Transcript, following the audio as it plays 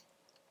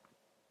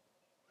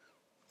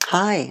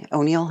Hi,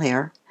 O'Neill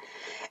here,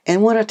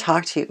 and want to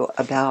talk to you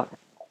about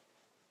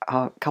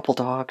a couple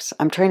dogs.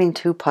 I'm training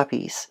two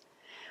puppies.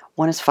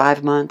 One is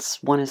 5 months,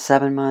 one is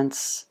 7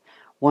 months,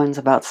 one's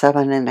about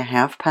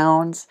 7.5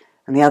 pounds,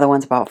 and the other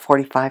one's about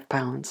 45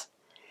 pounds.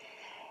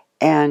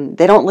 And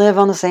they don't live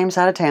on the same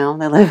side of town.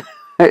 They live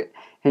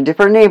in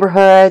different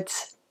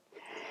neighborhoods,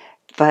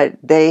 but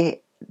they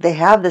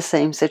have the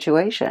same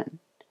situation.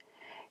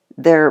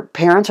 Their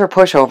parents are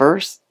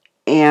pushovers,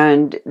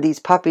 and these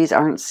puppies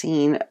aren't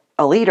seeing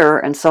a leader,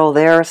 and so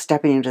they're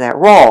stepping into that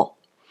role.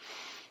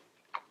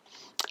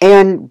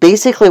 And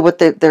basically what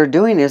they're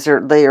doing is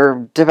they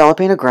are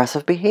developing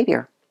aggressive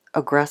behavior.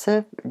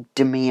 Aggressive,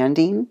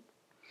 demanding,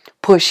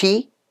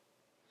 pushy,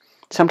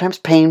 sometimes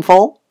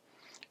painful.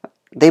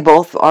 They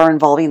both are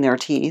involving their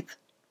teeth.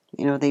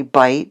 They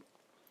bite,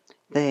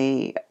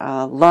 they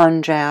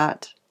lunge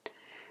at.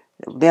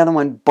 The other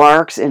one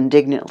barks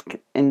indignant.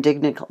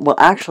 Well,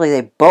 actually,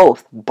 they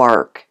both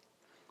bark.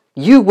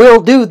 You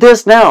will do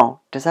this now.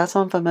 Does that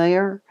sound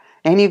familiar?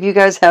 Any of you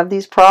guys have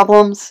these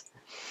problems?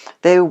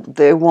 They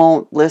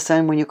won't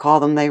listen when you call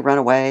them. They run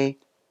away.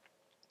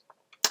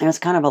 And it's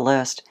kind of a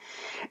list.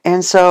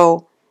 And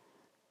so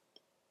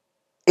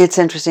it's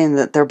interesting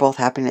that they're both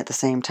happening at the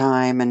same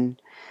time. And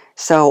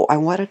so I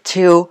wanted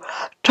to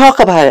talk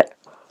about it.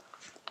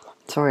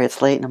 Sorry,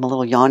 it's late and I'm a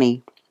little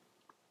yawny.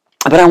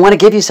 But I want to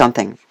give you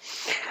something.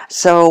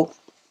 So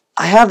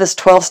I have this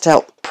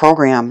 12-step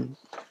program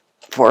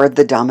for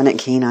the dominant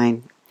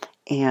canine.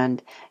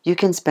 And you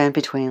can spend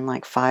between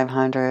like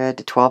 $500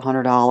 to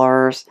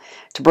 $1,200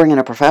 to bring in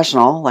a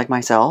professional like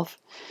myself.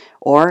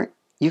 Or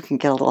you can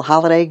get a little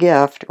holiday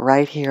gift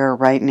right here,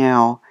 right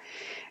now.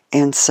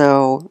 And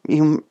so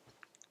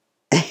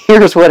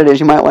here's what it is.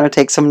 You might want to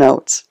take some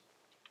notes.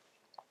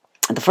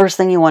 The first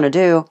thing you want to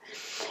do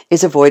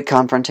is avoid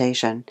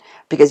confrontation,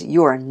 because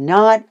you are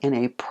not in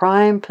a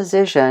prime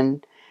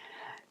position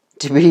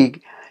to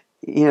be,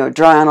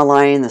 drawing a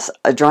line in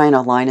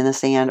the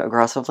sand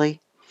aggressively.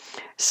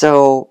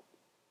 So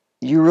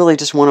you really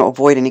just want to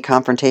avoid any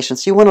confrontation.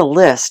 So you want to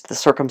list the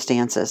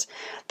circumstances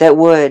that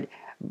would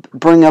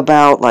bring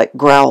about like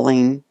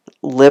growling,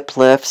 lip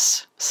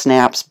lifts,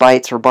 snaps,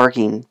 bites, or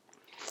barking.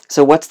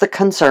 So what's the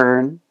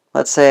concern?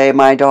 Let's say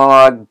my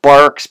dog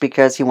barks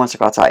because he wants to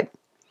go outside.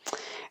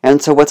 And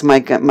so what's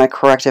my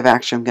corrective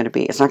action going to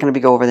be? It's not going to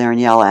be go over there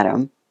and yell at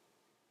him.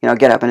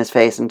 Get up in his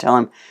face and tell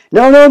him,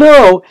 no, no,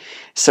 no.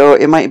 So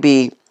it might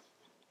be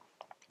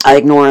I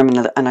ignore him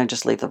and I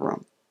just leave the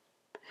room.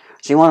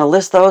 So you want to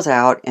list those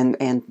out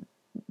and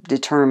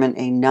determine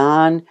a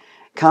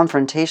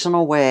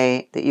non-confrontational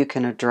way that you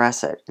can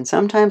address it. And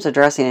sometimes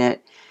addressing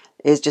it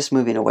is just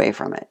moving away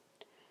from it,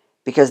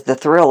 because the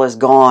thrill is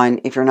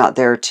gone if you're not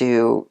there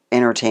to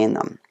entertain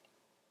them.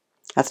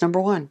 That's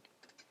number one.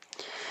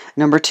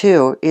 Number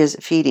two is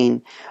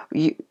feeding.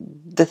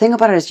 The thing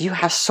about it is you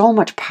have so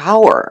much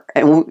power,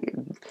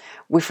 and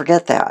we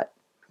forget that.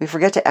 We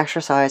forget to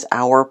exercise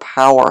our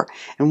power,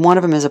 and one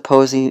of them is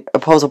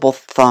opposable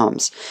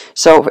thumbs.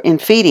 So in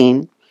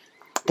feeding,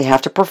 they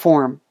have to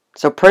perform.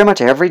 So pretty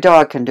much every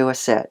dog can do a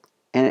sit.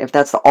 And if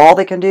that's all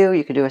they can do,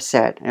 you can do a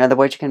sit. In other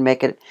words, you can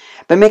make it,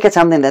 but make it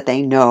something that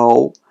they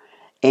know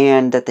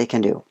and that they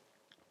can do.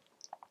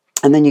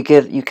 And then you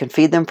can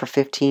feed them for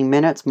 15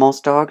 minutes.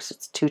 Most dogs,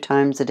 it's 2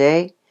 times a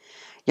day.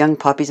 Young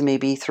puppies,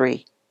 maybe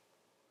 3.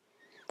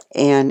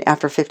 And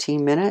after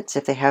 15 minutes,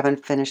 if they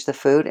haven't finished the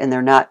food and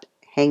they're not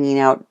hanging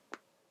out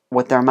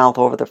with their mouth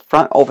over the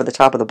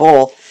top of the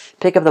bowl,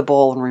 pick up the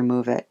bowl and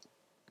remove it.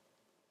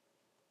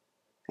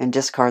 And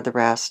discard the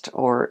rest,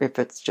 or if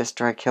it's just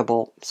dry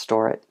kibble,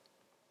 store it.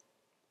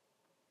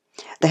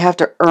 They have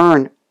to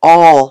earn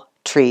all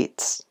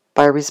treats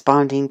by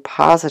responding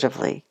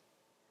positively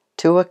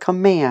to a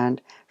command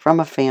from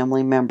a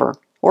family member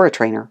or a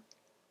trainer.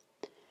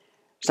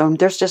 So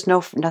there's just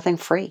nothing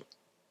free,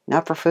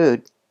 not for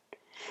food.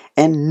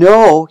 And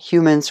no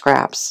human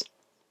scraps,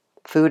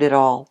 food at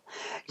all.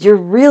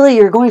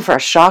 You're going for a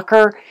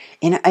shocker,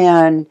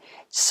 and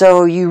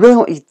so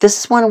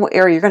this is one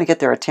area you're going to get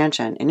their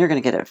attention, and you're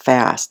going to get it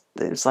fast.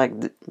 It's like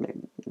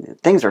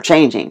things are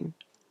changing.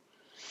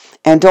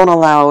 And don't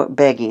allow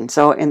begging.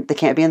 So they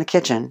can't be in the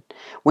kitchen.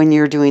 When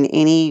you're doing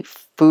any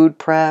food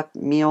prep,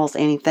 meals,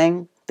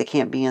 anything, they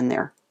can't be in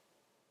there.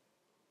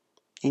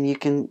 And you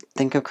can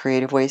think of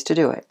creative ways to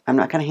do it. I'm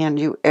not going to hand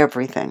you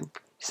everything.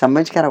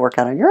 Somebody's got to work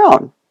out on your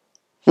own.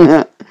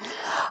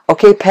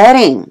 Okay,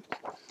 petting.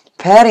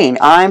 Petting.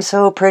 I'm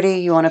so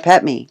pretty, you want to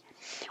pet me.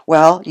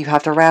 Well, you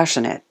have to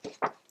ration it.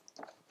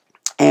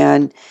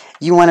 And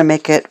you want to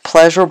make it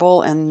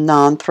pleasurable and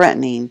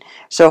non-threatening.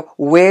 So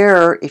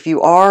if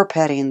you are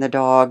petting the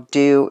dog,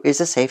 is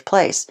a safe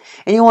place.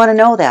 And you want to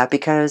know that,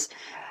 because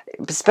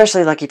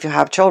especially like if you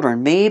have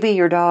children, maybe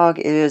your dog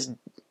is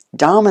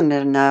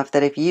dominant enough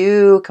that if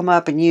you come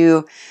up and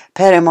you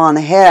pet him on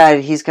the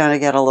head, he's going to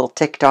get a little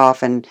ticked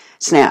off and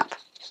snap.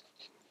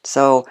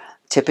 So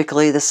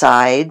typically the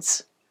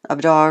sides of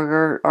a dog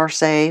are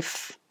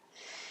safe.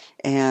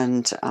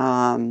 And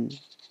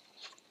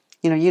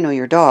You know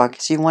your dog,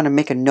 so you want to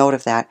make a note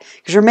of that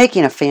because you're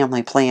making a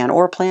family plan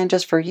or a plan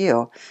just for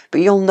you.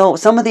 But you'll know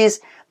some of these,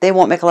 they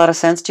won't make a lot of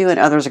sense to you, and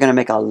others are going to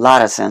make a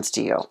lot of sense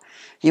to you.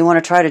 You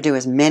want to try to do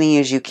as many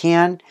as you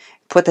can,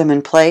 put them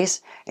in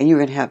place, and you're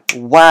going to have,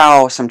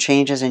 wow, some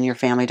changes in your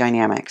family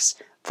dynamics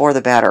for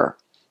the better.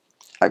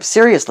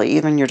 Seriously,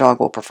 even your dog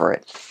will prefer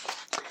it.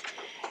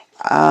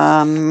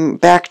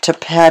 Back to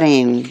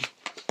petting.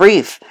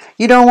 Brief.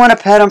 You don't want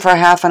to pet them for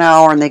half an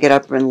hour and they get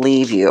up and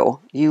leave you.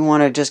 You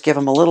want to just give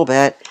them a little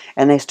bit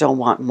and they still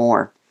want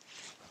more.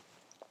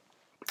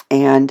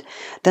 And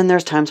then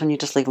there's times when you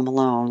just leave them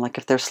alone. Like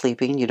if they're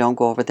sleeping, you don't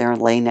go over there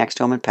and lay next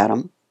to them and pet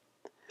them.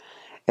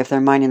 If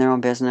they're minding their own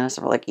business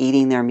or like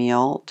eating their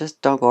meal,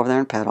 just don't go over there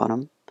and pet on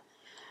them.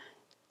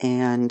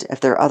 And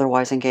if they're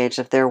otherwise engaged,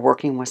 if they're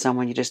working with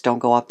someone, you just don't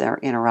go up there,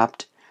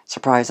 interrupt,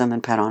 surprise them,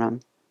 and pet on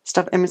them.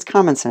 Stuff. I mean, it's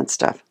common sense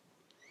stuff.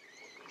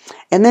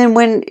 And then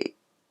when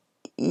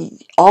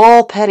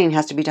all petting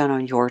has to be done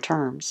on your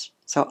terms.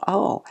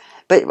 So,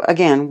 but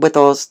again, with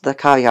the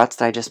caveats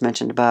that I just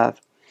mentioned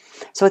above.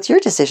 So it's your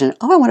decision.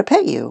 I want to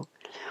pet you.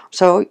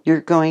 So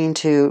you're going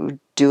to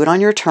do it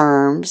on your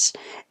terms,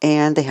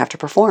 and they have to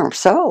perform.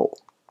 So,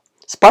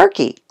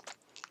 Sparky,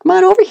 come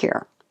on over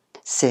here.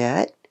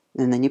 Sit,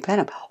 and then you pet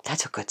him. Oh,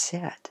 that's a good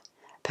sit.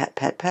 Pet,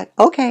 pet, pet.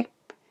 Okay.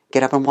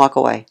 Get up and walk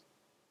away.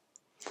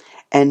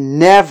 And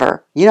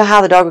never, you know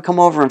how the dog would come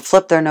over and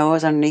flip their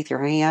nose underneath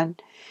your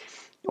hand?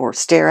 Or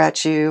stare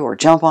at you, or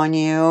jump on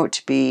you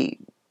to be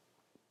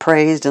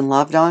praised and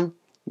loved on?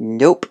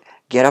 Nope.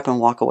 Get up and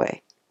walk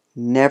away.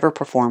 Never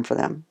perform for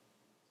them.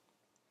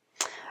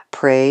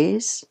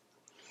 Praise.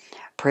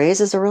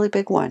 Praise is a really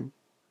big one.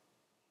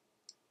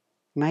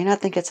 You might not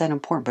think it's that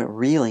important, but it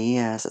really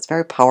is. It's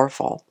very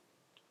powerful.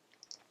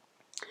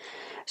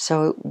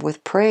 So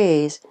with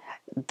praise,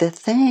 the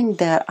thing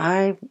that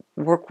I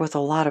work with a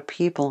lot of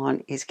people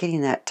on is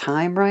getting that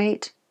time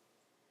right.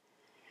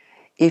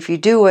 If you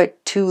do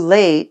it too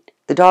late,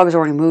 the dog has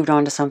already moved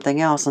on to something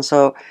else, and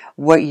so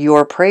what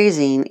you're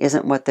praising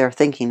isn't what they're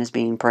thinking is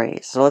being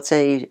praised. So let's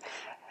say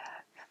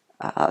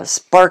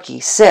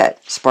Sparky, sit.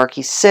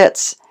 Sparky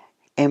sits,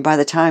 and by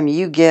the time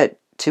you get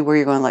to where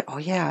you're going like, oh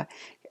yeah,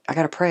 I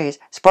got to praise,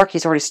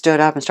 Sparky's already stood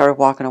up and started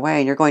walking away,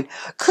 and you're going,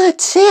 good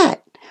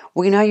sit.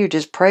 Well, now you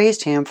just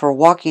praised him for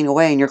walking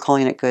away, and you're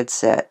calling it good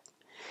sit.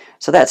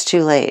 So that's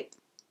too late.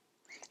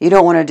 You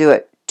don't want to do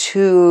it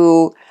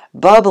too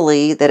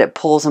bubbly that it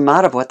pulls them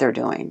out of what they're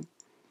doing.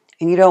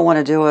 And you don't want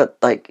to do it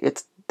like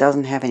it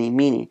doesn't have any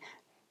meaning.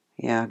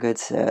 Yeah, good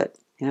sit.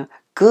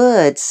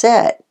 Good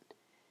sit.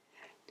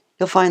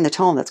 You'll find the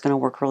tone that's going to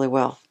work really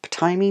well.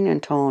 Timing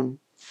and tone.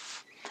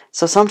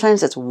 So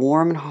sometimes it's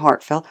warm and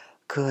heartfelt.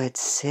 Good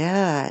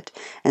sit.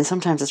 And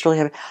sometimes it's really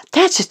heavy.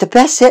 That's just the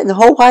best sit in the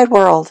whole wide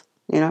world.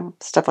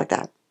 Stuff like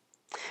that.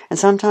 And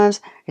sometimes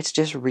it's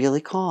just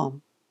really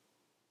calm.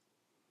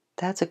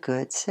 That's a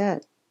good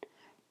sit.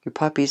 Your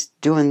puppy's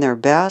doing their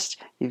best.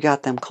 You've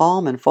got them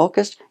calm and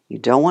focused. You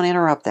don't want to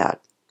interrupt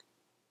that.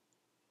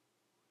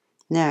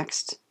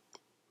 Next,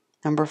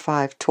 number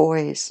 5,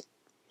 toys.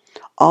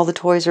 All the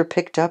toys are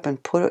picked up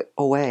and put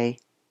away,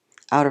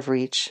 out of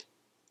reach.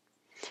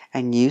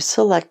 And you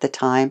select the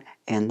time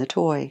and the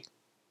toy.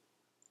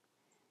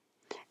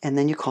 And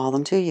then you call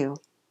them to you.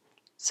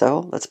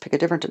 So let's pick a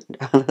different,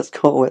 let's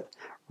go with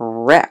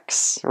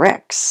Rex.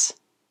 Rex.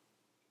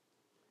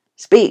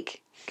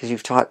 Speak, because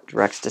you've taught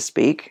Rex to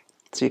speak.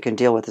 So you can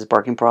deal with his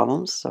barking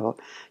problems. So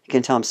you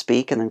can tell him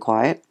speak and then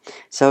quiet.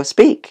 So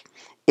speak.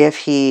 If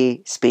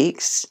he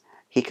speaks,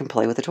 he can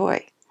play with the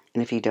toy.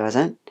 And if he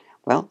doesn't,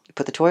 well, you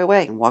put the toy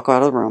away and walk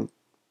out of the room.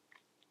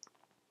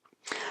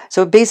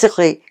 So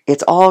basically,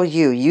 it's all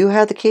you. You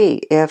have the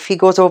key. If he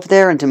goes over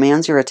there and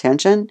demands your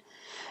attention,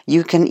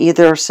 you can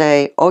either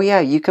say, oh yeah,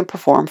 you can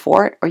perform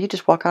for it, or you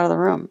just walk out of the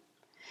room.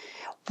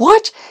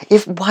 What?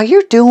 If while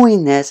you're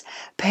doing this,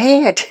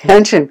 pay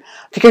attention,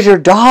 because your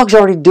dog's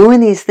already doing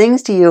these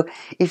things to you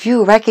if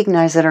you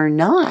recognize it or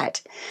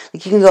not.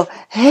 Like you can go,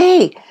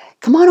 hey,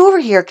 come on over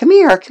here, come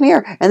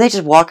here, and they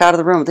just walk out of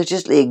the room. They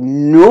just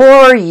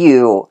ignore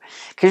you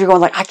because you're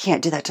going like, I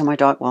can't do that to my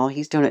dog. Well,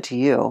 he's doing it to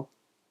you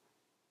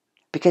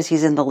because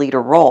he's in the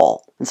leader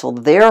role. And so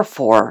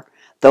therefore,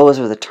 those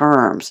are the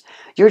terms.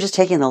 You're just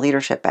taking the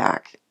leadership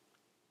back.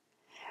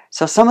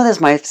 So some of this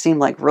might seem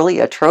like really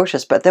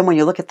atrocious, but then when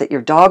you look at that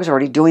your dog's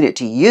already doing it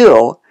to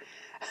you,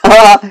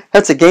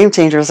 that's a game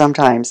changer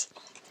sometimes.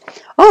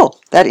 Oh,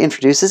 that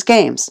introduces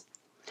games.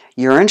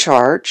 You're in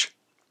charge,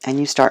 and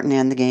you start and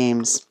end the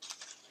games.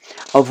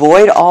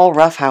 Avoid all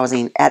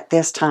roughhousing at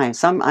this time.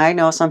 I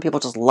know some people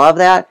just love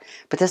that,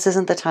 but this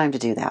isn't the time to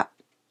do that.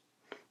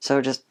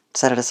 So just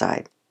set it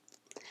aside.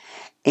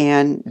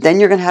 And then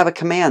you're going to have a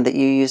command that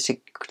you use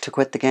to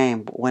quit the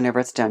game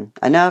whenever it's done.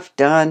 Enough,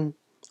 done,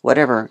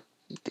 whatever.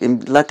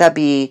 And let that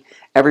be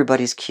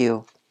everybody's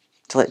cue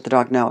to let the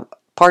dog know.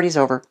 Party's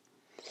over.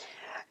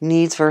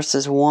 Needs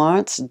versus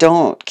wants.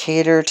 Don't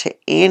cater to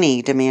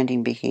any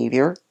demanding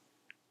behavior.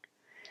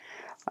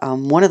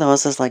 One of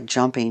those is like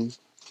jumping,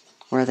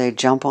 where they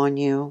jump on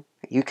you.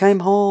 You came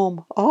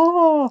home.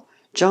 Oh,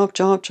 jump,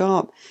 jump,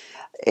 jump.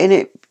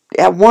 And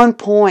at one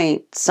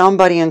point,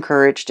 somebody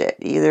encouraged it.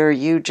 Either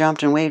you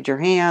jumped and waved your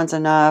hands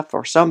enough,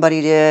 or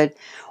somebody did,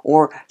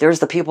 or there's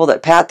the people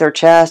that pat their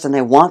chest and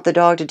they want the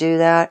dog to do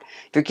that.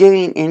 If you're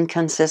giving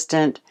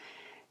inconsistent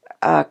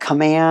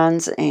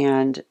commands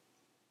and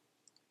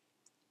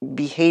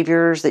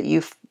behaviors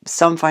that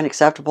some find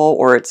acceptable,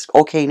 or it's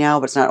okay now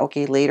but it's not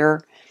okay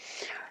later,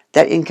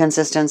 that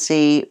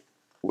inconsistency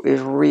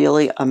is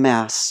really a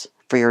mess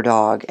for your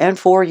dog and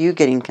for you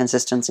getting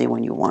consistency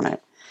when you want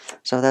it.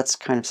 So that's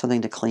kind of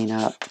something to clean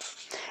up.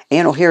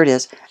 And oh, here it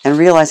is. And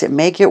realize it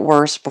may get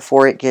worse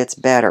before it gets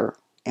better.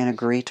 And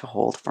agree to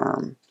hold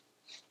firm.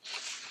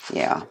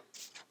 Yeah.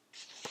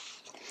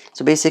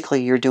 So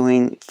basically you're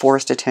doing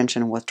forced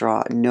attention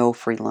withdrawal, no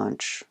free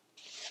lunch.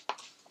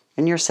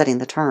 And you're setting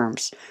the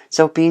terms.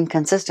 So being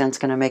consistent is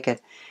going to make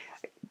it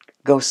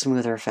go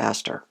smoother,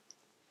 faster.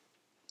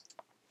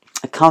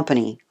 A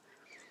company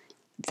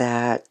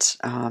that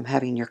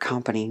having your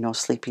company, no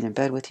sleeping in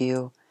bed with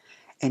you,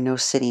 and no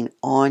sitting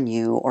on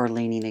you or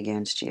leaning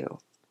against you.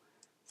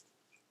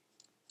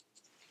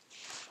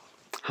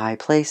 High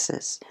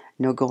places,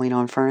 no going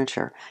on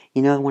furniture.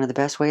 You know, one of the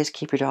best ways to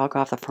keep your dog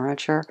off the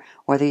furniture,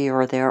 whether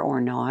you're there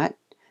or not,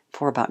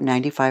 for about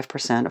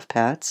 95% of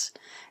pets,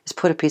 is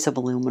put a piece of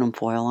aluminum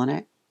foil on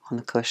it, on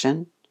the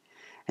cushion.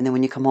 And then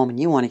when you come home and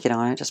you want to get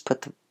on it, just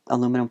put the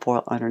aluminum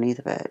foil underneath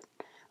of it,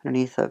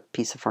 underneath a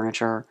piece of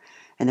furniture.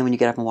 And then when you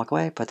get up and walk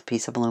away, put the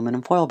piece of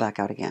aluminum foil back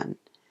out again.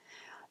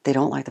 They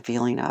don't like the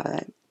feeling of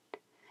it.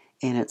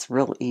 And it's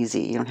real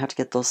easy. You don't have to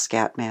get those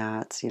scat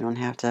mats. You don't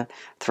have to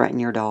threaten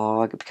your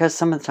dog. Because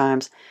some of the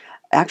times,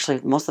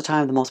 actually, most of the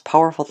time, the most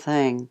powerful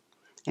thing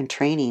in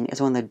training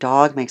is when the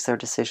dog makes their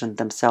decision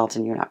themselves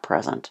and you're not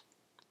present.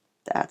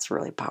 That's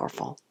really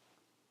powerful.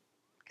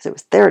 Because it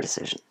was their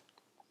decision.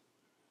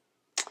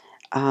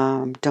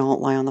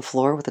 Don't lie on the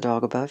floor with the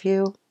dog above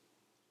you.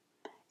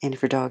 And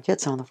if your dog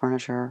gets on the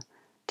furniture,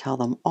 tell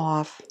them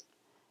off.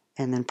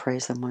 And then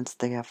praise them once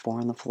they have 4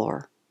 on the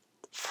floor.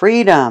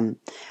 Freedom.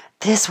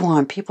 This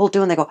one, people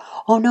do, and they go,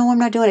 oh no, I'm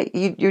not doing it.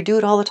 You do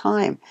it all the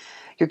time.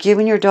 You're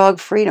giving your dog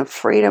freedom.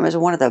 Freedom is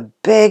one of the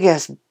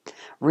biggest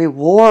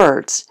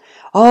rewards.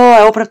 Oh,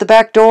 I open up the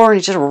back door and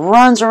he just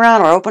runs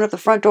around, or I open up the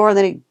front door and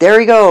then there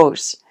he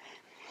goes.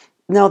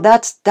 No,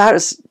 that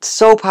is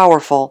so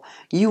powerful.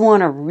 You want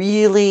to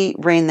really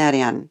rein that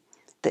in.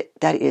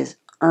 That is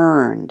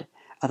earned.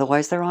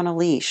 Otherwise, they're on a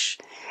leash.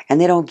 And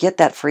they don't get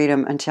that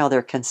freedom until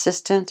they're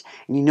consistent,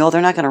 and you know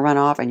they're not going to run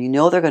off, and you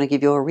know they're going to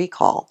give you a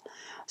recall.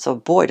 So,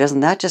 boy,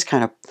 doesn't that just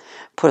kind of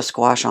put a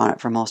squash on it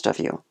for most of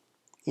you?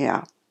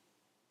 Yeah.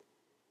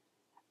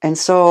 And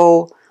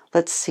so,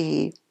 let's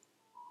see.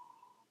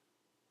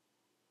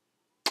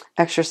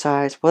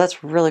 Exercise. Well,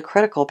 that's really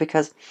critical,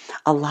 because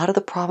a lot of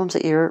the problems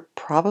that you're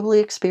probably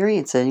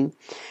experiencing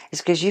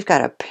is because you've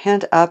got a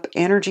pent-up,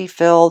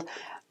 energy-filled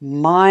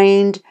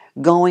mind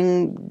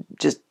going,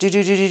 just do,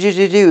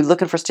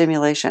 looking for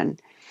stimulation.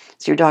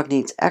 So your dog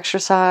needs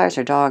exercise,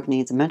 your dog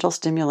needs mental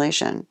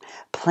stimulation,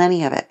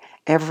 plenty of it,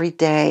 every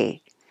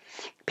day.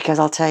 Because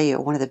I'll tell you,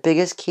 one of the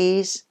biggest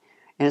keys,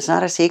 and it's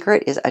not a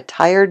secret, is a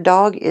tired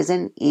dog is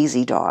an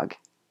easy dog.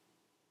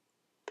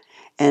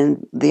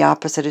 And the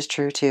opposite is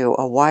true too.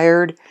 A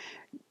wired,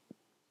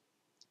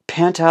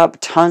 pent up,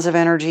 tons of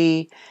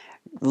energy,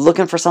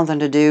 looking for something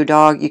to do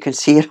dog, you can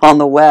see it on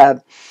the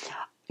web.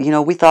 You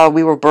know, we thought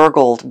we were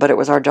burgled, but it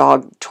was our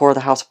dog tore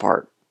the house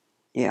apart.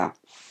 Yeah.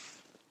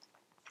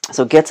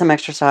 So get some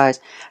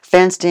exercise,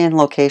 fenced in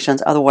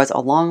locations, otherwise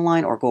a long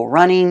line, or go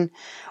running,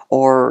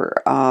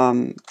 or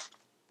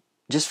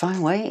just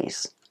find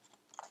ways.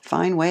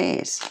 Find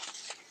ways.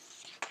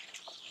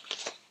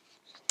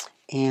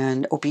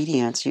 And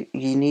obedience. You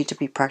need to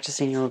be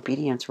practicing your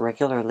obedience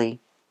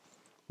regularly.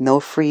 No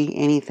free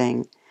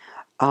anything.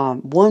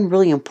 One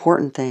really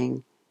important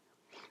thing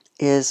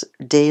is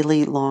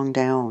daily long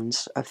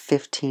downs of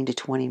 15 to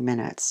 20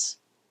 minutes.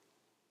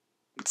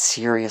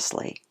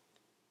 Seriously.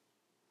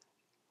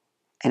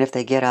 And if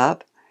they get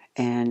up,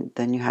 and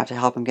then you have to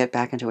help them get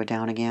back into a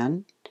down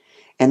again.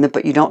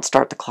 But you don't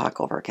start the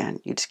clock over again.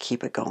 You just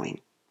keep it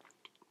going.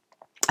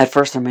 At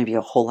first there may be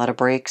a whole lot of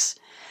breaks,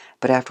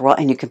 but after a while,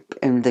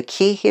 and the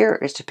key here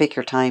is to pick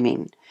your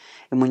timing.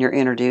 And when you're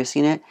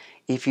introducing it,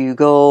 if you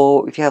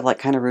have like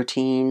kind of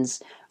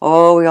routines, we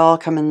all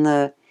come in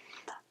the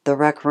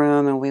rec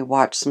room and we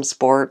watch some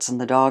sports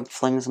and the dog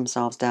flings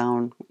themselves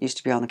down. Used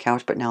to be on the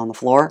couch, but now on the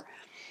floor.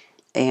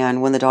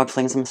 And when the dog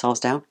flings themselves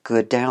down,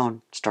 good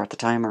down. Start the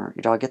timer.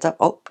 Your dog gets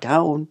up,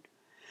 down.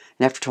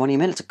 And after 20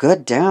 minutes,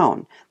 good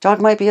down. Dog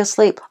might be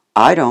asleep.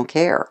 I don't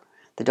care.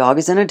 The dog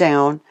is in a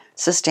down,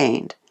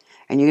 sustained.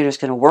 And you're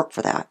just going to work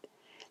for that.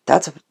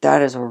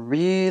 That is a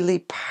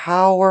really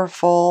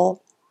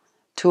powerful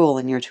tool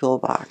in your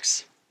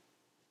toolbox.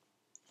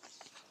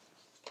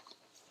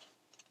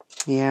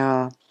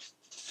 Yeah.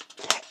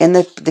 And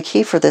the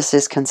key for this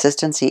is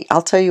consistency.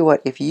 I'll tell you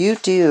what, if you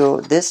do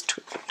this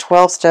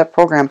 12-step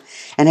program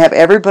and have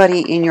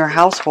everybody in your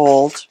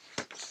household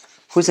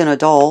who's an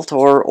adult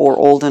or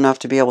old enough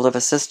to be able to have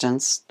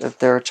assistance if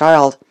they're a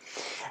child,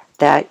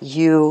 that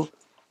you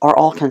are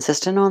all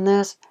consistent on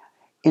this,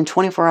 in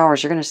 24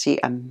 hours, you're going to see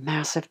a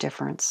massive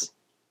difference.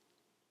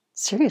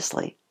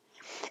 Seriously.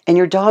 And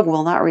your dog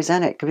will not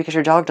resent it because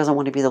your dog doesn't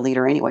want to be the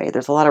leader anyway.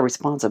 There's a lot of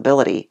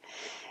responsibility,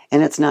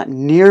 and it's not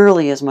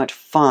nearly as much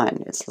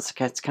fun. It's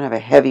kind of a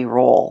heavy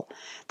role.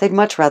 They'd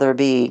much rather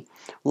be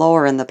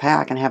lower in the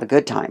pack and have a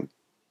good time.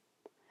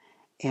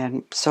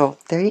 And so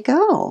there you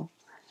go.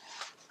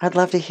 I'd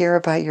love to hear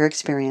about your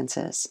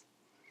experiences.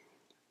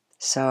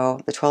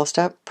 So the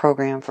 12-step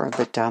program for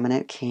the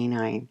dominant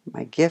canine,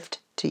 my gift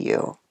to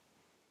you.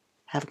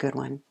 Have a good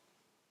one.